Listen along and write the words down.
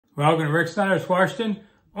Welcome to Rick Snider's Washington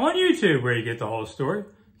on YouTube, where you get the whole story.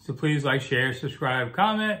 So please like, share, subscribe,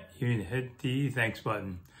 comment. You can hit the thanks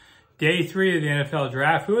button. Day 3 of the NFL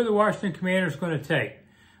draft. Who are the Washington Commanders going to take?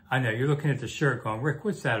 I know you're looking at the shirt going, Rick,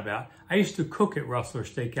 what's that about? I used to cook at Rustler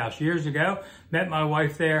Steakhouse years ago. Met my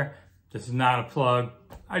wife there. This is not a plug.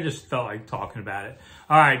 I just felt like talking about it.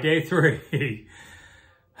 All right, day 3.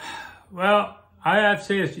 Well, I have to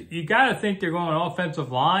say this. You got to think they're going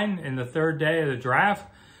offensive line in the third day of the draft.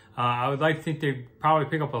 I would like to think they'd probably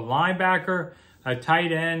pick up a linebacker, a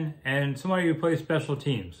tight end, and somebody who plays special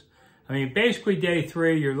teams. I mean, basically day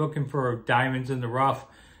 3, you're looking for diamonds in the rough,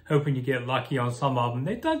 hoping you get lucky on some of them.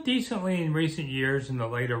 They've done decently in recent years in the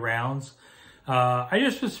later rounds. I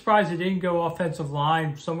just was surprised they didn't go offensive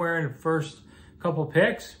line somewhere in the first couple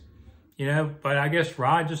picks, but I guess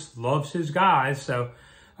Ron just loves his guys. So,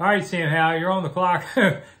 all right, Sam Howell, you're on the clock.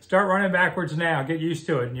 Start running backwards now. Get used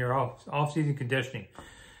to it in your off-season conditioning.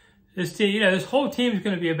 This team, this whole team is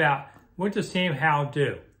going to be about what does Sam Howell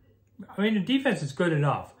do? I mean, the defense is good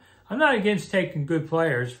enough. I'm not against taking good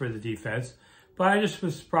players for the defense, but I just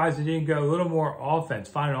was surprised they didn't go a little more offense,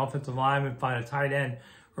 find an offensive lineman, find a tight end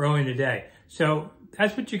early in the day. So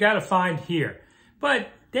that's what you got to find here. But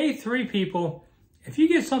day 3 people, if you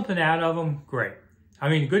get something out of them, great. I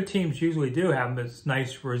mean, good teams usually do have them, but it's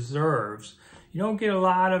nice reserves. You don't get a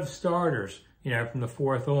lot of starters, from the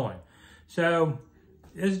 4th on. So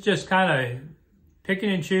this is just kind of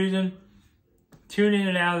picking and choosing, tuning in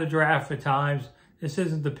and out of the draft at times. This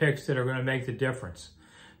isn't the picks that are going to make the difference.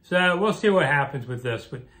 So we'll see what happens with this.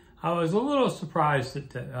 But I was a little surprised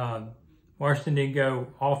that Washington didn't go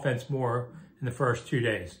offense more in the first 2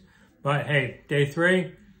 days. But hey, day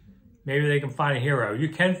 3, maybe they can find a hero. You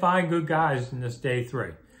can find good guys in this day 3.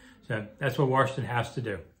 So that's what Washington has to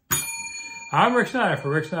do. I'm Rick Snider for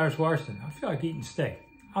Rick Snider's Washington. I feel like eating steak.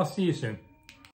 I'll see you soon.